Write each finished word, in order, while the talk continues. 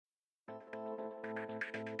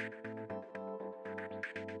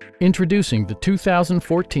Introducing the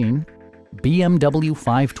 2014 BMW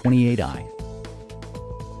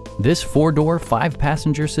 528i. This four-door,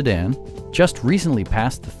 five-passenger sedan just recently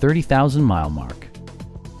passed the 30,000-mile mark.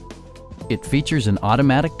 It features an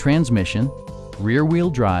automatic transmission,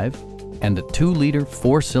 rear-wheel drive, and a 2-liter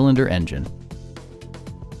four-cylinder engine.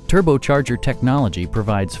 Turbocharger technology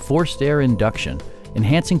provides forced air induction,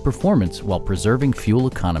 enhancing performance while preserving fuel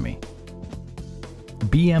economy.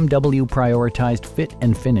 BMW prioritized fit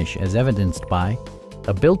and finish as evidenced by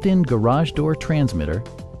a built-in garage door transmitter,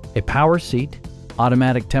 a power seat,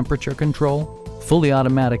 automatic temperature control, fully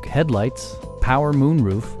automatic headlights, power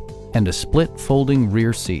moonroof, and a split folding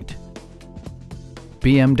rear seat.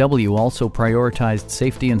 BMW also prioritized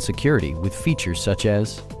safety and security with features such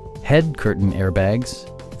as head curtain airbags,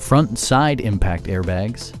 front and side impact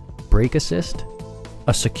airbags, brake assist,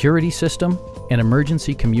 a security system, an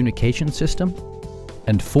emergency communication system,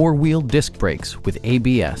 and four-wheel disc brakes with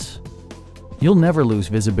ABS. You'll never lose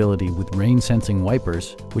visibility with rain-sensing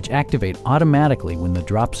wipers, which activate automatically when the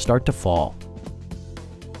drops start to fall.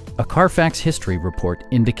 A Carfax history report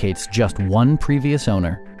indicates just one previous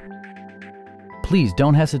owner. Please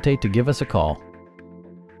don't hesitate to give us a call.